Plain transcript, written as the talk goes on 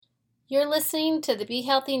You're listening to the Be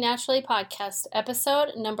Healthy Naturally podcast,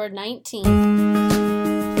 episode number 19.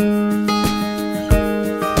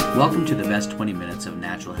 Welcome to the best 20 minutes of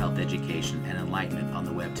natural health education and enlightenment on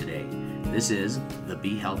the web today. This is the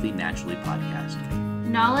Be Healthy Naturally podcast.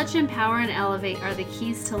 Knowledge, empower, and elevate are the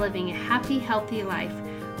keys to living a happy, healthy life.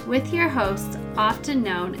 With your hosts, often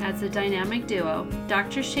known as the dynamic duo,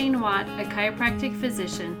 Dr. Shane Watt, a chiropractic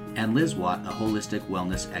physician, and Liz Watt, a holistic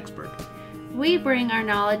wellness expert. We bring our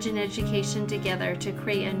knowledge and education together to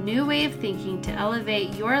create a new way of thinking to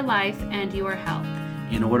elevate your life and your health.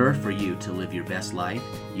 In order for you to live your best life,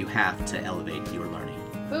 you have to elevate your learning.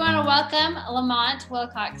 We want to welcome Lamont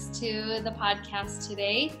Wilcox to the podcast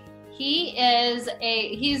today. He's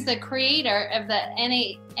the creator of the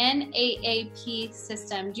NAAP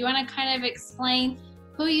system. Do you want to kind of explain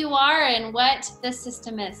who you are and what this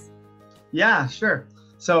system is? Yeah, sure.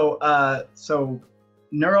 So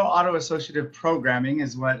Neuro-Auto-Associative Programming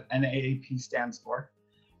is what NAAP stands for.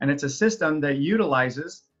 And it's a system that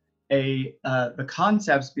utilizes the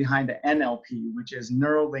concepts behind the NLP, which is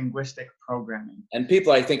Neuro-Linguistic Programming. And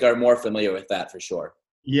people, I think, are more familiar with that for sure.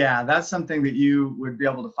 Yeah, that's something that you would be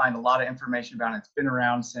able to find a lot of information about. It's been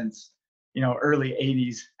around since, early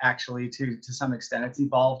 80s, actually, to some extent. It's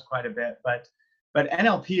evolved quite a bit. But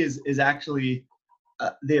NLP is actually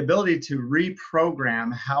the ability to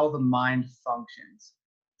reprogram how the mind functions.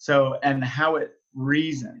 And how it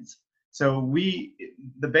reasons. So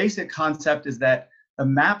the basic concept is that the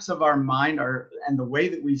maps of our mind and the way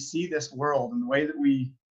that we see this world and the way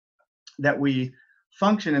that we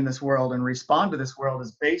function in this world and respond to this world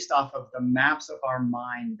is based off of the maps of our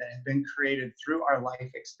mind that have been created through our life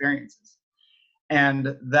experiences.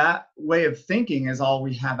 And that way of thinking is all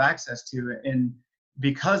we have access to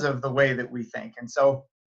because of the way that we think. And so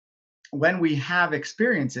when we have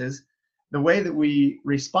experiences, the way that we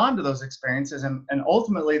respond to those experiences and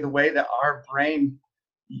ultimately the way that our brain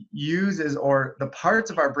uses, or the parts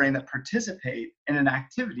of our brain that participate in an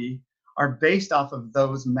activity, are based off of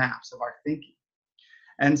those maps of our thinking.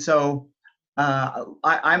 And so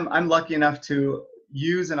I'm lucky enough to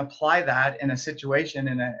use and apply that in a situation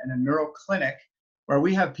in a neuro clinic where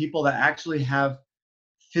we have people that actually have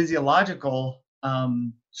physiological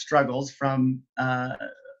struggles from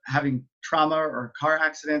having trauma or car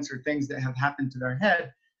accidents or things that have happened to their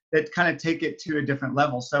head that kind of take it to a different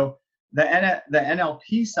level. So the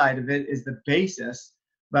NLP side of it is the basis,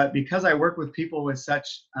 but because I work with people with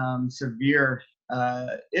such severe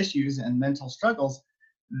issues and mental struggles,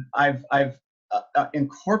 I've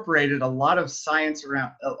incorporated a lot of science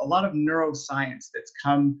around, a lot of neuroscience that's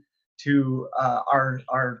come to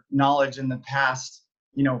our knowledge in the past,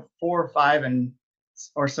 4 or 5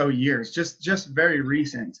 or so years, just very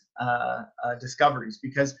recent discoveries,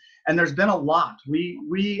 and there's been a lot.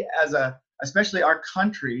 We especially our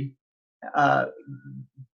country,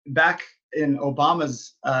 back in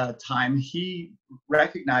Obama's time, he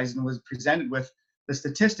recognized and was presented with the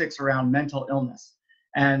statistics around mental illness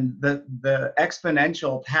and the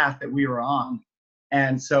exponential path that we were on.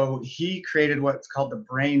 And so he created what's called the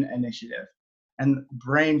BRAIN Initiative. And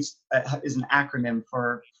BRAIN is an acronym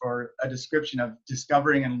for a description of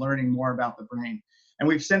discovering and learning more about the brain. And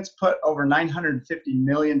we've since put over $950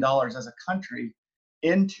 million as a country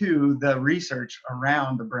into the research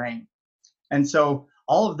around the brain. And so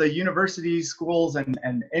all of the universities, schools,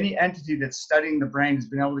 and any entity that's studying the brain has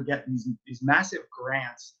been able to get these massive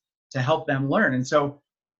grants to help them learn. And so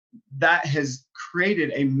that has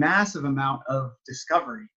created a massive amount of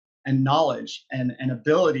discovery and knowledge and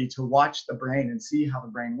ability to watch the brain and see how the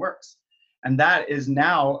brain works. And that is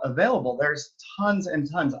now available. There's tons and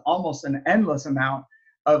tons, almost an endless amount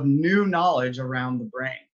of new knowledge around the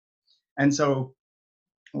brain. And so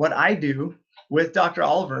what I do with Dr.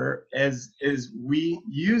 Oliver is we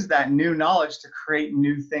use that new knowledge to create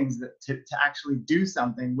new things to actually do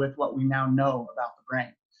something with what we now know about the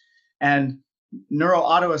brain. And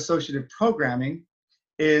Neuro-Auto-Associative Programming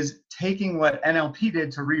is taking what NLP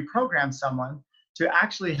did to reprogram someone to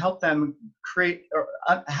actually help them create or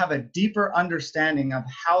have a deeper understanding of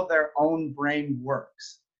how their own brain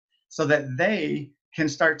works so that they can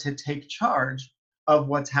start to take charge of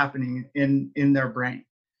what's happening in their brain.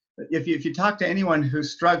 If you talk to anyone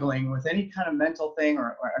who's struggling with any kind of mental thing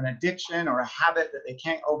or an addiction or a habit that they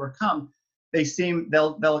can't overcome,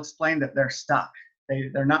 they'll explain that they're stuck.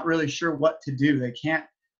 They're not really sure what to do. They can't.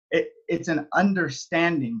 It's an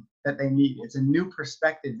understanding that they need. It's a new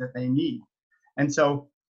perspective that they need. And so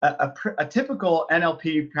a typical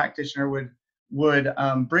NLP practitioner would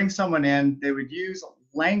bring someone in. They would use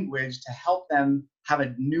language to help them have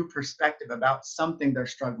a new perspective about something they're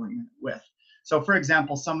struggling with. So for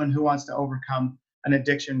example, someone who wants to overcome an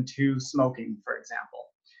addiction to smoking, for example.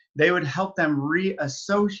 They would help them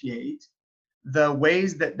reassociate the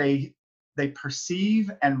ways that they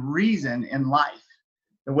perceive and reason in life,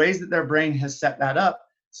 the ways that their brain has set that up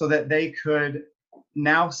so that they could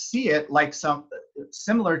now see it like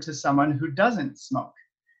similar to someone who doesn't smoke.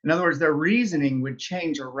 In other words, their reasoning would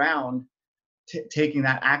change around taking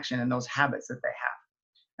that action and those habits that they have.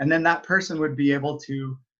 And then that person would be able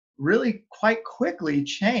to really quite quickly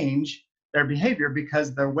change their behavior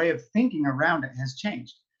because their way of thinking around it has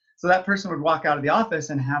changed. So that person would walk out of the office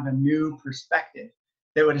and have a new perspective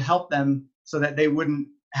that would help them so that they wouldn't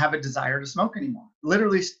have a desire to smoke anymore.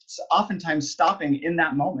 Literally, oftentimes stopping in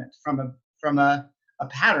that moment from a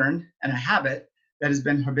pattern and a habit that has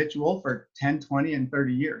been habitual for 10, 20, and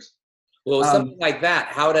 30 years. Well, something like that,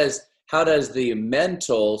 how does the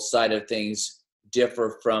mental side of things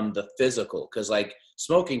differ from the physical? Because like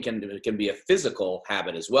smoking can be a physical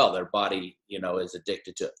habit as well. Their body, is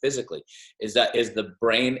addicted to it physically. Is the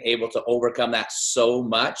brain able to overcome that so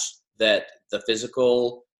much that the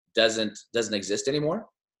physical doesn't exist anymore?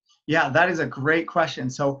 Yeah, that is a great question.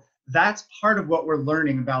 So that's part of what we're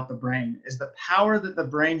learning about the brain, is the power that the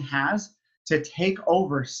brain has to take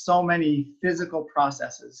over so many physical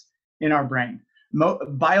processes in our brain,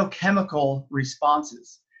 biochemical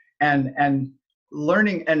responses, and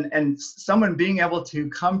learning, and someone being able to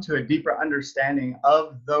come to a deeper understanding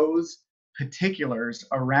of those particulars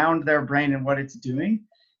around their brain and what it's doing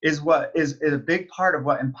is what is a big part of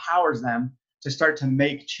what empowers them to start to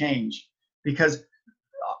make change. Because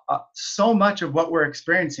so much of what we're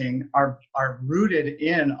experiencing are rooted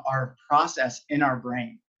in our process in our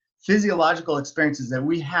brain. Physiological experiences that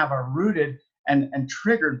we have are rooted and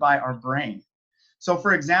triggered by our brain. So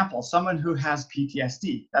for example, someone who has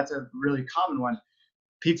PTSD, that's a really common one.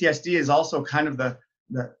 PTSD is also kind of the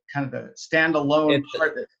standalone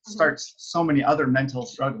part that starts so many other mental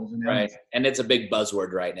struggles. Right. And it's a big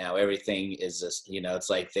buzzword right now. Everything is just, it's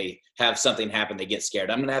like they have something happen, they get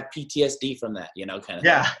scared. I'm going to have PTSD from that, kind of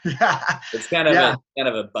yeah, thing. Yeah. It's kind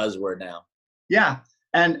of a buzzword now. Yeah.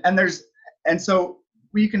 And so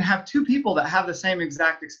you can have two people that have the same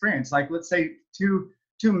exact experience. Like let's say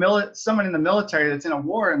someone in the military that's in a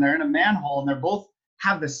war and they're in a manhole and they're both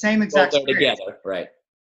have the same exact experience. Together, right?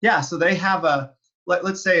 Yeah. So they have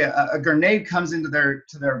let's say a grenade comes into their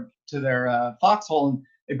foxhole and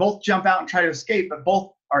they both jump out and try to escape, but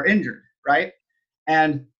both are injured, right?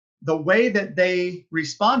 And the way that they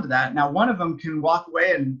respond to that, now one of them can walk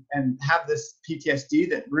away and have this PTSD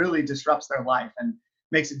that really disrupts their life and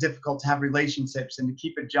makes it difficult to have relationships and to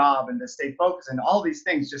keep a job and to stay focused, and all these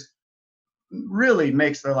things just really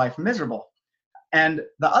makes their life miserable. And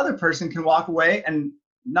the other person can walk away and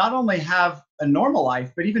not only have a normal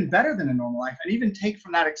life, but even better than a normal life, and even take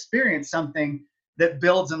from that experience something that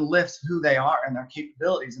builds and lifts who they are and their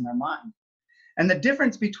capabilities in their mind. And the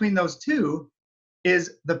difference between those two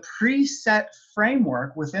is the preset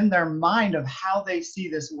framework within their mind of how they see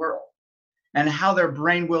this world and how their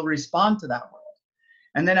brain will respond to that world.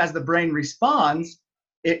 And then as the brain responds,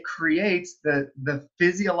 it creates the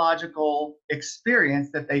physiological experience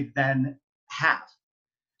that they then have,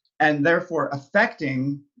 and therefore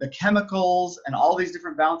affecting the chemicals and all these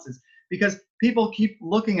different balances, because people keep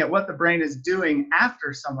looking at what the brain is doing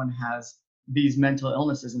after someone has these mental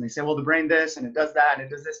illnesses, and they say, well, the brain this, and it does that, and it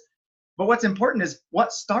does this. But what's important is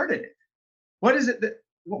what started it. What is it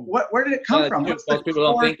where did it come from? Most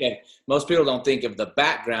people don't think of the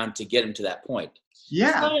background to get them to that point.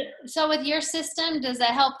 Yeah. So with your system, does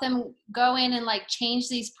that help them go in and like change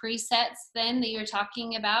these presets then that you're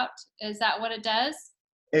talking about? Is that what it does?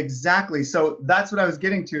 Exactly. So that's what I was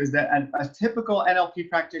getting to, is that a typical NLP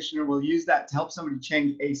practitioner will use that to help somebody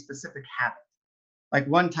change a specific habit, like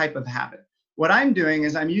one type of habit. What I'm doing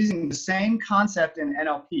is I'm using the same concept in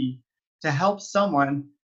NLP to help someone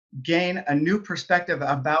gain a new perspective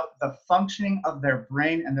about the functioning of their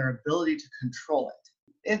brain and their ability to control it.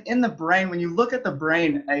 In the brain, when you look at the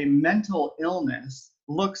brain, a mental illness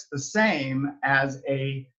looks the same as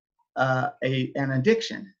an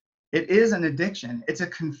addiction. It is an addiction. It's a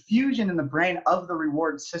confusion in the brain of the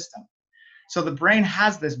reward system. So the brain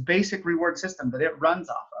has this basic reward system that it runs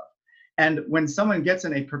off of. And when someone gets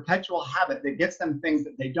in a perpetual habit that gets them things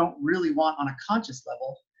that they don't really want on a conscious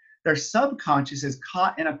level, their subconscious is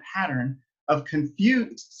caught in a pattern of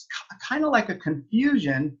kind of like a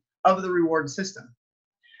confusion of the reward system.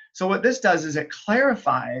 So what this does is it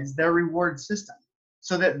clarifies their reward system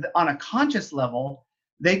so that on a conscious level,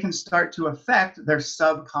 they can start to affect their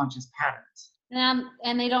subconscious patterns.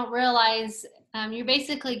 And they don't realize, you're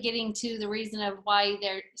basically getting to the reason of why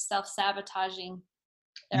they're self-sabotaging.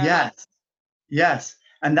 Yes.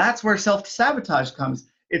 And that's where self-sabotage comes.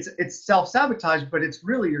 It's self-sabotage, but it's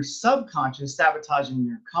really your subconscious sabotaging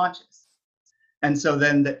your conscious. And so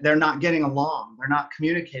then they're not getting along. They're not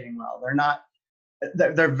communicating well.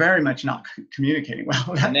 They're very much not communicating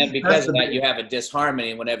well. And then because of that, you have a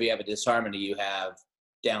disharmony. Whenever you have a disharmony, you have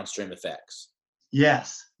downstream effects.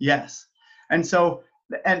 Yes. And so,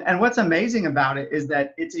 and what's amazing about it is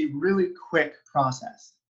that it's a really quick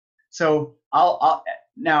process. So I'll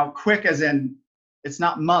now quick as in, it's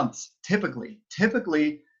not months, typically,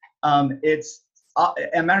 it's, as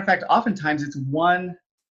a matter of fact, oftentimes it's one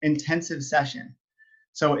intensive session.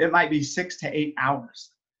 So it might be 6 to 8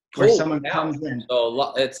 hours where someone comes in.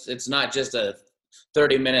 So it's not just a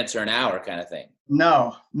 30 minutes or an hour kind of thing.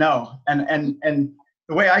 No. And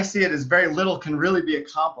the way I see it is very little can really be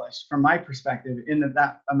accomplished from my perspective in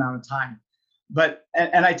that amount of time. But,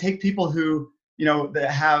 and I take people who,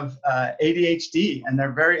 that have ADHD and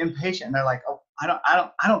they're very impatient. And they're like, oh, I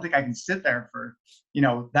don't think I can sit there for,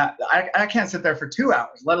 that. I can't sit there for 2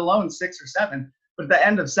 hours, let alone 6 or 7. But at the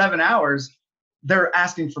end of 7 hours, they're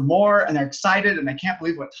asking for more and they're excited and they can't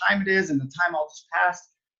believe what time it is and the time all just passed.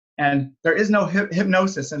 And there is no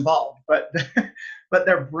hypnosis involved, but but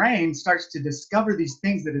their brain starts to discover these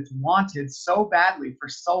things that it's wanted so badly for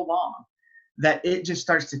so long that it just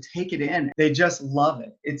starts to take it in. They just love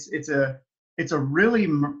it. It's a really,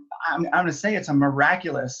 I'm going to say it's a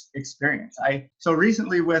miraculous experience. So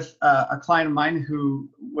recently with a client of mine who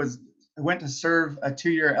went to serve a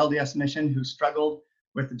 2-year LDS mission, who struggled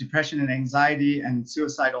with the depression and anxiety and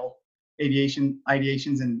suicidal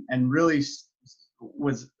ideations and really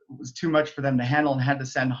was too much for them to handle and had to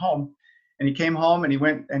send home. And he came home and he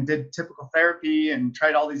went and did typical therapy and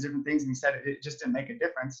tried all these different things. And he said it just didn't make a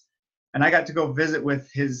difference. And I got to go visit with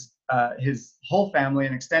his whole family,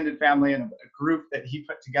 an extended family, and a group that he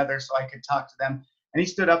put together so I could talk to them. And he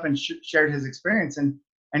stood up and shared his experience. And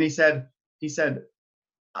he said,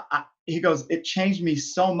 he goes, it changed me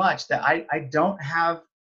so much that I don't have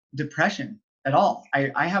depression at all.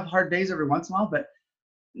 I have hard days every once in a while, but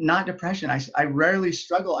not depression. I rarely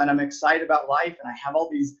struggle, and I'm excited about life, and I have all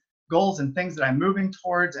these goals and things that I'm moving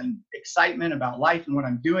towards and excitement about life and what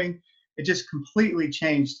I'm doing. It just completely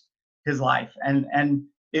changed his life. And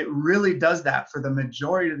it really does that for the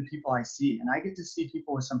majority of the people I see. And I get to see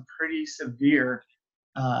people with some pretty severe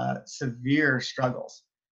struggles.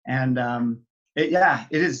 And it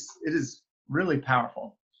is really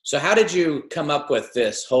powerful. So how did you come up with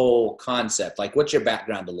this whole concept? Like, what's your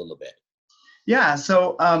background a little bit? Yeah.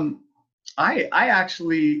 So I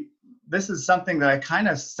actually, this is something that I kind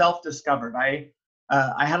of self-discovered.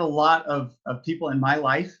 I had a lot of people in my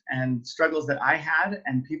life and struggles that I had,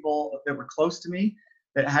 and people that were close to me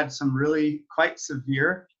that had some really quite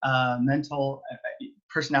severe mental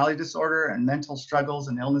personality disorder and mental struggles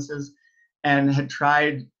and illnesses, and had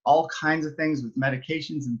tried all kinds of things with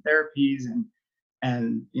medications and therapies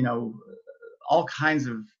and all kinds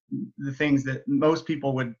of the things that most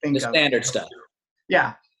people would think of. The standard stuff.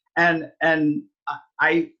 Yeah. And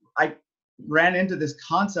I ran into this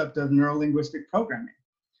concept of neurolinguistic programming,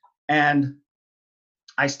 and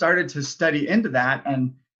I started to study into that,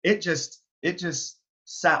 and it just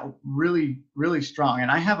sat really, really strong. And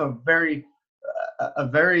I have a very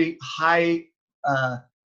high, a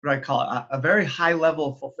very high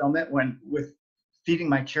level of fulfillment with feeding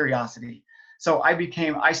my curiosity. So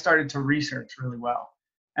I started to research really well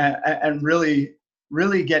and really,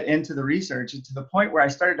 really get into the research, to the point where I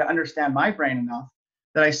started to understand my brain enough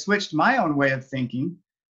that I switched my own way of thinking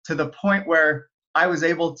to the point where I was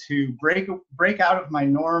able to break out of my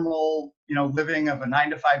normal, living of a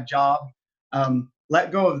 9-to-5 job,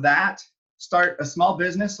 let go of that, start a small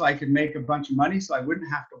business so I could make a bunch of money so I wouldn't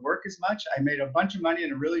have to work as much. I made a bunch of money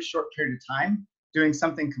in a really short period of time doing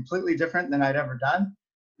something completely different than I'd ever done.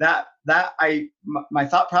 My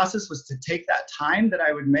thought process was to take that time that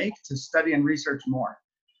I would make to study and research more.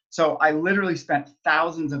 So I literally spent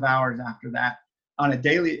thousands of hours after that on a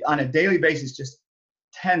daily basis, just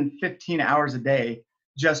 10, 15 hours a day,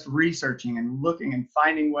 just researching and looking and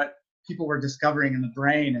finding what people were discovering in the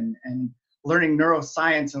brain and learning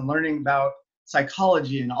neuroscience and learning about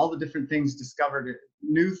psychology and all the different things discovered,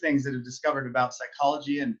 new things that have discovered about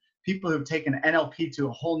psychology, and people who've taken NLP to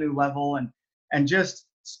a whole new level and just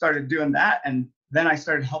started doing that. And then I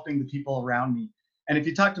started helping the people around me. And if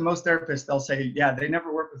you talk to most therapists, they'll say, yeah, they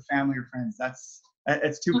never work with family or friends.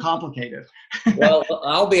 It's too complicated. Well,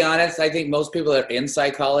 I'll be honest. I think most people that are in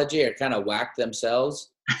psychology are kind of whacked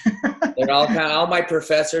themselves. They're all my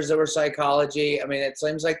professors that were psychology. I mean, it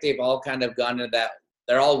seems like they've all kind of gone into that.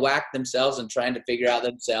 They're all whacked themselves and trying to figure out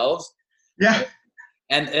themselves. Yeah.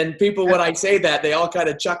 And people, when I say that, they all kind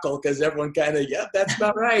of chuckle because everyone kind of, yep, that's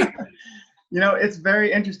about right. It's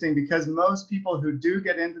very interesting because most people who do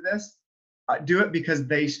get into this do it because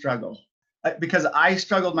they struggle. Because I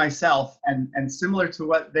struggled myself, and similar to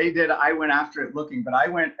what they did, I went after it looking, but I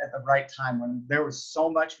went at the right time when there was so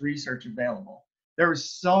much research available. There was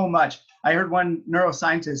so much. I heard one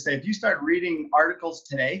neuroscientist say, if you start reading articles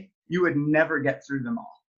today, you would never get through them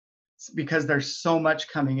all because there's so much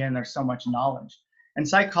coming in, there's so much knowledge. And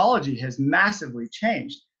psychology has massively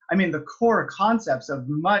changed. I mean, the core concepts of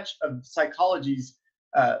much of psychology's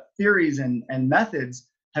theories and methods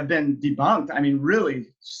have been debunked. I mean,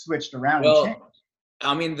 really switched around and changed.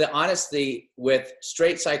 I mean, honestly, with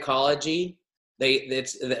straight psychology,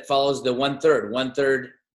 that follows the 1/3. 1/3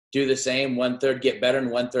 do the same, 1/3 get better, and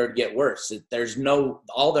 1/3 get worse. There's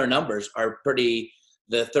all their numbers are pretty,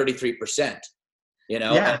 the 33%.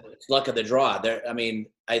 It's luck of the draw. That's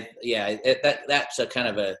a kind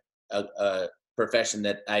of a profession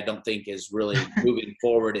that I don't think is really moving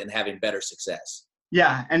forward and having better success.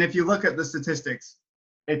 Yeah, and if you look at the statistics,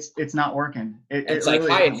 it's not working. And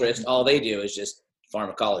psychiatrists, all they do is just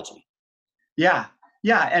pharmacology. Yeah,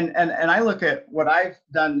 and I look at what I've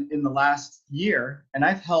done in the last year, and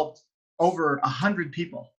I've helped over 100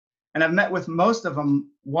 people, and I've met with most of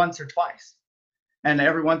them once or twice, and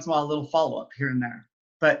every once in a while a little follow-up here and there.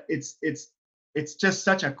 But it's just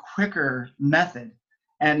such a quicker method,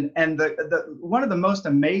 and the one of the most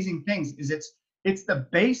amazing things is it's the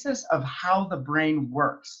basis of how the brain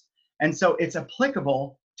works, and so it's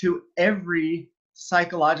applicable to every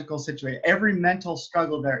psychological situation, every mental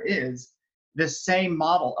struggle there is. This same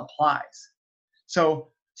model applies.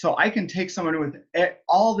 So I can take someone with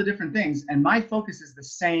all the different things, and my focus is the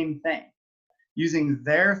same thing, using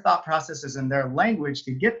their thought processes and their language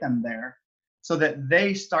to get them there so that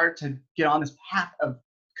they start to get on this path of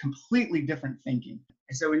completely different thinking.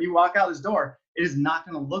 And so when you walk out this door, it is not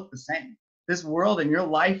going to look the same. This world and your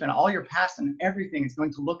life and all your past and everything is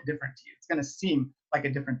going to look different to you. It's going to seem like a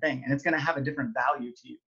different thing, and it's going to have a different value to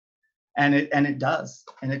you. And it does,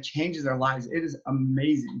 and it changes their lives. It is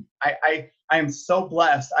amazing. I am so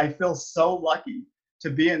blessed. I feel so lucky to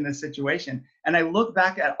be in this situation. And I look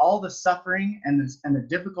back at all the suffering and the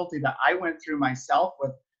difficulty that I went through myself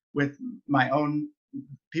with my own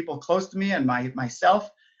people close to me and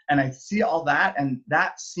myself, and I see all that, and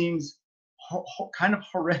that seems kind of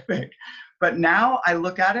horrific. But now I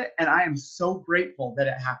look at it, and I am so grateful that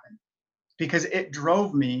it happened, because it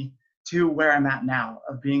drove me to where I'm at now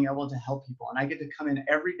of being able to help people. And I get to come in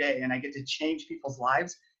every day, and I get to change people's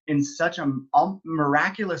lives in such a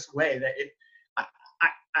miraculous way that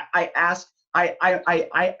I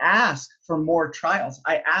ask for more trials.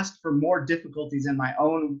 I ask for more difficulties in my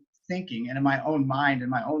own thinking and in my own mind and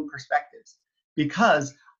my own perspectives,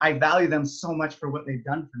 because I value them so much for what they've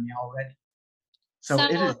done for me already. So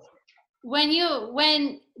it is.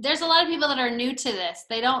 When there's a lot of people that are new to this,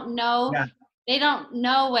 they don't know. Yeah. They don't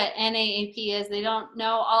know what NAAP is. They don't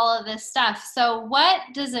know all of this stuff. So what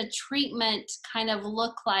does a treatment kind of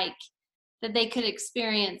look like that they could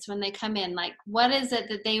experience when they come in? Like, what is it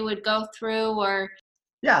that they would go through? Or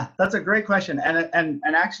yeah, that's a great question. And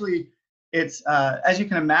actually, it's as you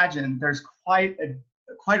can imagine, there's quite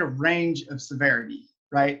a range of severity,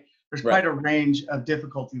 right? There's quite a range of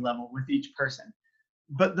difficulty level with each person.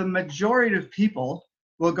 But the majority of people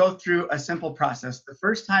will go through a simple process. The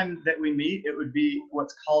first time that we meet, it would be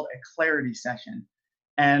what's called a clarity session.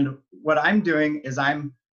 And what I'm doing is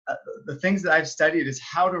the things that I've studied is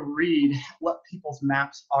how to read what people's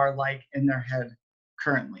maps are like in their head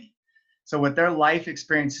currently. So what their life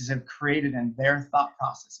experiences have created in their thought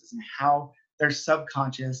processes and how their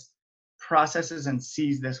subconscious processes and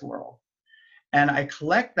sees this world. And I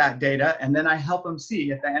collect that data, and then I help them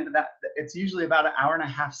see at the end of that. It's usually about an hour and a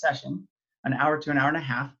half session, an hour to an hour and a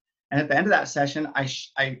half. And at the end of that session, I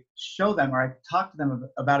show them, or I talk to them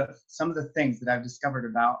about some of the things that I've discovered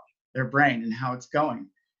about their brain and how it's going.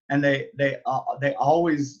 And they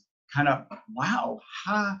always kind of, wow,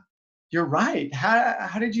 you're right.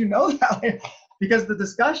 How did you know that? Because the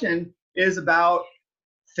discussion is about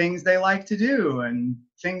things they like to do and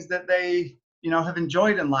things that they have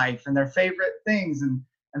enjoyed in life, and their favorite things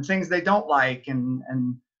and things they don't like, and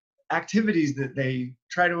activities that they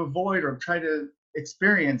try to avoid or try to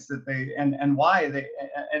experience that they and why they,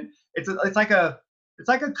 and it's like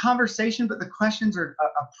a conversation, but the questions are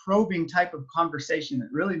a probing type of conversation that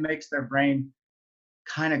really makes their brain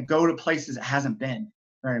kind of go to places it hasn't been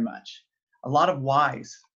very much. A lot of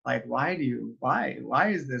whys, like why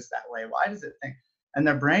is this that way? Why does it think? And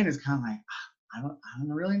their brain is kind of like, I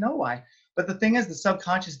don't really know why. But the thing is, the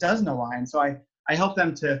subconscious does know why. And so I help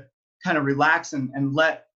them to kind of relax and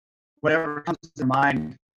let whatever comes to their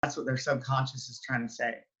mind, that's what their subconscious is trying to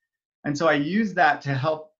say. And so I use that to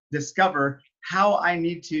help discover how I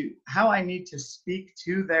need to speak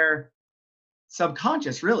to their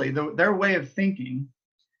subconscious, really, their way of thinking.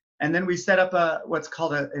 And then we set up what's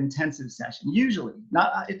called an intensive session. Usually,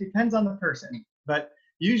 it depends on the person, but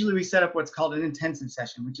usually we set up what's called an intensive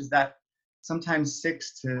session, which is that sometimes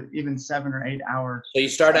 6 to even 7 or 8 hour. So you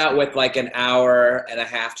start out with like an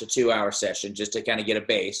 1.5 to 2 hour session just to kind of get a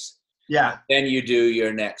base. Yeah. Then you do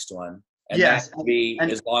your next one. And yes. That can be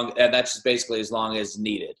as long, and that's just basically as long as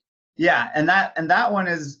needed. Yeah, and that one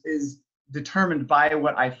is determined by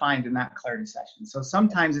what I find in that clarity session. So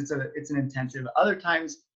sometimes it's an intensive, other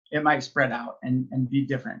times it might spread out and be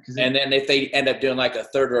different. And then if they end up doing like a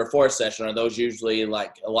 3rd or a 4th session, are those usually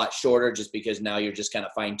like a lot shorter just because now you're just kind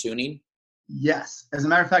of fine tuning? Yes. As a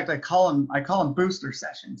matter of fact, I call them booster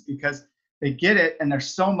sessions because they get it and there's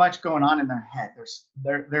so much going on in their head.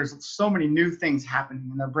 There's so many new things happening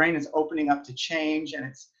and their brain is opening up to change,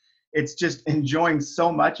 and it's just enjoying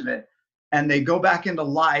so much of it. And they go back into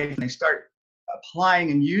life and they start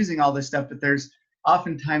applying and using all this stuff, but there's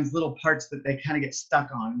oftentimes little parts that they kind of get stuck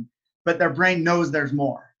on, but their brain knows there's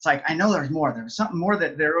more. It's like, I know there's more. There's something more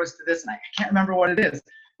that there was to this, and I can't remember what it is.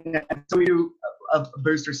 And so we do a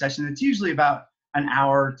booster session. It's usually about an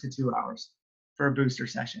hour to 2 hours for a booster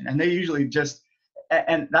session. And they usually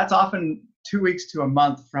and that's often 2 weeks to a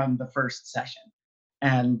month from the first session.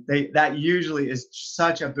 And that usually is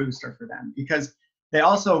such a booster for them because they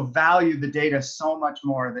also value the data so much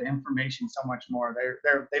more, the information so much more.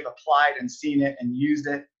 They've applied and seen it and used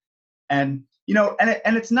it. And,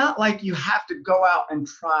 and it's not like you have to go out and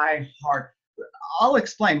try hard. I'll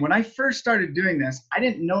explain. When I first started doing this, I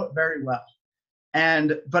didn't know it very well.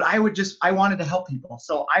 But I wanted to help people.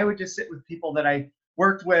 So I would just sit with people that I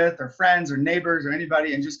worked with or friends or neighbors or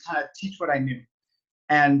anybody and just kind of teach what I knew.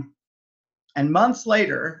 And months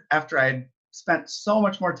later, after I'd spent so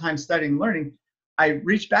much more time studying and learning, I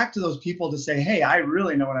reached back to those people to say, hey, I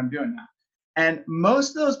really know what I'm doing now. And most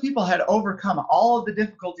of those people had overcome all of the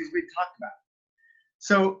difficulties we talked about.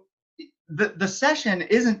 So the session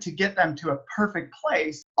isn't to get them to a perfect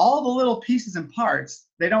place. All the little pieces and parts,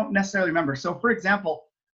 they don't necessarily remember. So for example,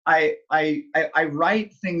 I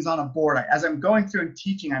write things on a board. As I'm going through and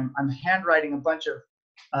teaching, I'm handwriting a bunch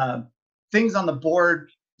of things on the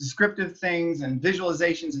board, descriptive things and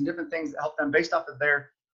visualizations and different things that help them based off of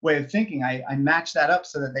their way of thinking. I match that up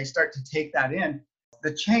so that they start to take that in.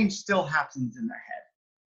 The change still happens in their head.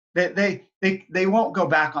 They won't go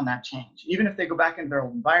back on that change. Even if they go back into their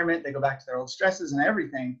old environment, they go back to their old stresses and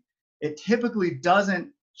everything, it typically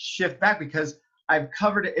doesn't shift back because I've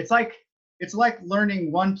covered it. It's like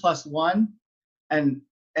learning 1 + 1 and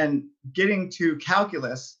getting to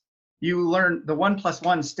calculus. You learn the 1 +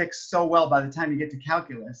 1 sticks so well by the time you get to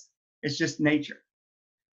calculus. It's just nature.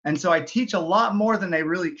 And so I teach a lot more than they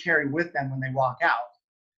really carry with them when they walk out.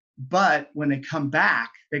 But when they come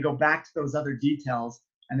back, they go back to those other details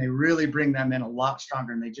and they really bring them in a lot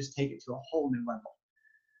stronger and they just take it to a whole new level.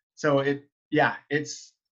 So it's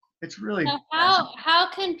really. So how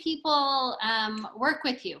can people work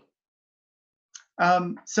with you?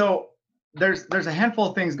 So there's a handful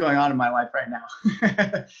of things going on in my life right now.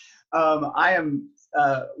 I am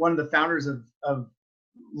one of the founders of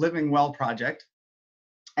Living Well Project,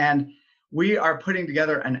 and we are putting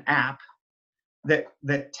together an app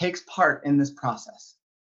that takes part in this process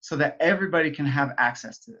so that everybody can have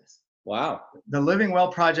access to this. Wow. The Living Well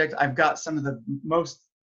Project, I've got some of the most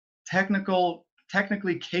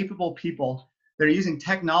technically capable people that are using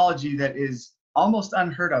technology that is almost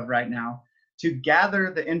unheard of right now to gather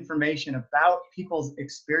the information about people's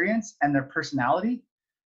experience and their personality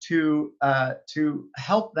to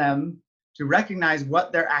help them to recognize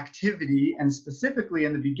what their activity, and specifically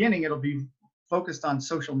in the beginning, it'll be focused on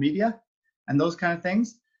social media and those kind of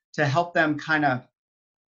things to help them kind of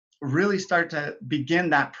really start to begin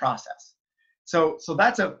that process. So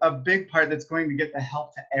that's a big part that's going to get the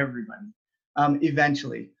help to everybody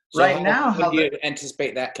eventually. So right now, how do you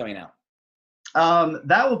anticipate that coming out?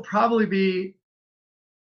 That will probably be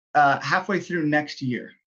halfway through next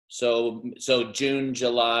year. So June,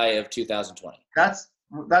 July of 2020. That's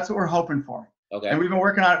what we're hoping for. Okay. And we've been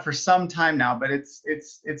working on it for some time now, but it's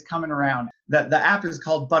coming around. The app is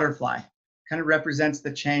called Butterfly. Kind of represents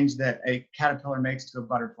the change that a caterpillar makes to a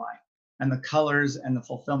butterfly, and the colors and the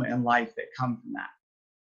fulfillment in life that come from that.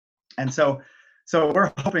 And so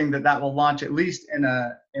we're hoping that will launch at least in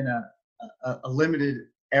a limited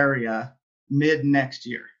area mid next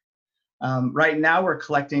year. Right now we're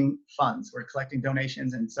collecting funds, we're collecting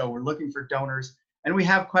donations, and so we're looking for donors. And we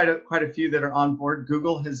have quite a few that are on board.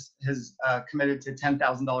 Google has committed to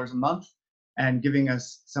 $10,000 a month and giving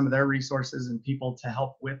us some of their resources and people to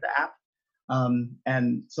help with the app.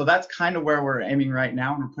 And so that's kind of where we're aiming right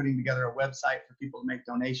now. And we're putting together a website for people to make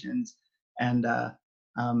donations. And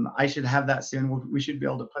I should have that soon. We should be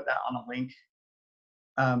able to put that on a link.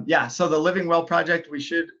 So the Living Well Project, we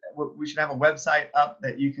should have a website up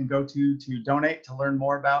that you can go to donate, to learn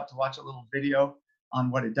more about, to watch a little video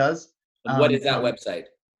on what it does. And what is that website?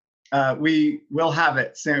 We will have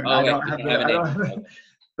it soon. Oh, I don't have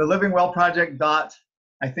the Living Well Project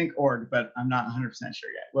 .org, but I'm not 100%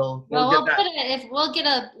 sure yet. We'll get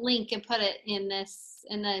a link and put it in the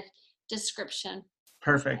description.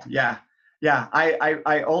 Perfect. Yeah.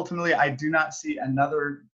 I ultimately, I do not see a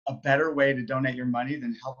better way to donate your money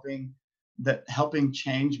than helping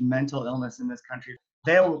change mental illness in this country.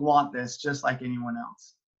 They will want this just like anyone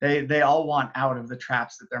else. They all want out of the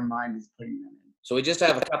traps that their mind is putting them in. So we just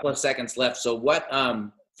have a couple of seconds left. So what,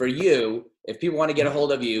 for you, if people want to get a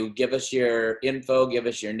hold of you, give us your info, give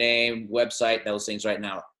us your name, website, those things right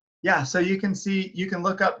now. Yeah, so you can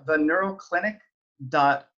look up the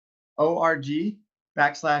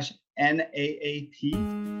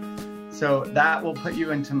neuroclinic.org/NAAP. So that will put you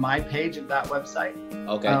into my page of that website.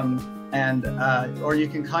 Okay. Or you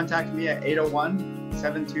can contact me at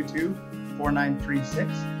 801-722-4936.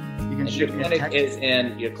 You can shoot me a text.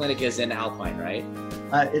 Your clinic is in Alpine, right?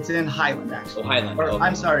 It's in Highland, actually. Oh, Highland. Okay.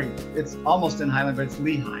 I'm sorry, it's almost in Highland, but it's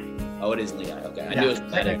Lehigh. Oh, it is Lehigh. Okay, I knew it was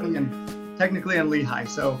technically in Lehigh,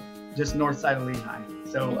 so just north side of Lehigh.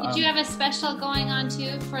 So did you have a special going on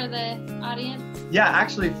too for the audience? Yeah,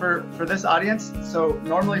 actually for this audience. So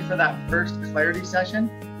normally for that first clarity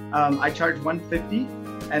session, I charge $150,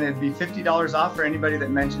 and it'd be $50 off for anybody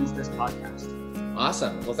that mentions this podcast.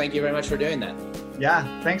 Awesome. Well, thank you very much for doing that. Yeah,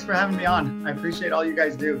 thanks for having me on. I appreciate all you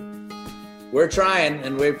guys do. We're trying,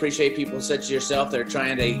 and we appreciate people such as yourself that are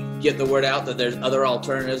trying to get the word out that there's other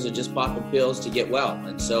alternatives than just popping pills to get well.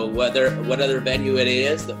 And so what other venue it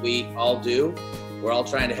is that we all do, we're all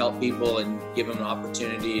trying to help people and give them an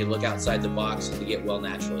opportunity to look outside the box and to get well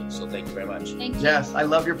naturally. So thank you very much. Thank you. Yes, I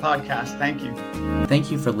love your podcast. Thank you.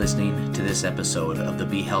 Thank you for listening to this episode of the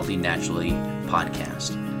Be Healthy Naturally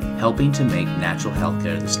podcast, helping to make natural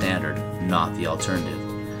healthcare the standard, not the alternative.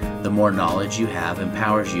 The more knowledge you have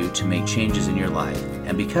empowers you to make changes in your life,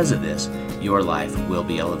 and because of this, your life will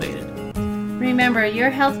be elevated. Remember,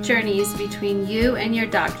 your health journey is between you and your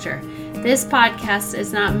doctor. This podcast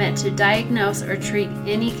is not meant to diagnose or treat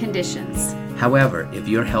any conditions. However, if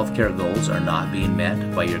your healthcare goals are not being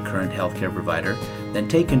met by your current healthcare provider, then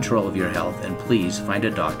take control of your health and please find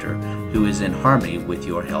a doctor who is in harmony with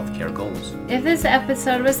your healthcare goals. If this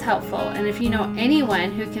episode was helpful, and if you know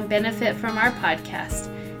anyone who can benefit from our podcast,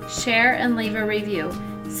 share and leave a review.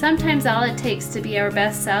 Sometimes all it takes to be our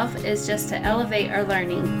best self is just to elevate our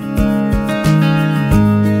learning.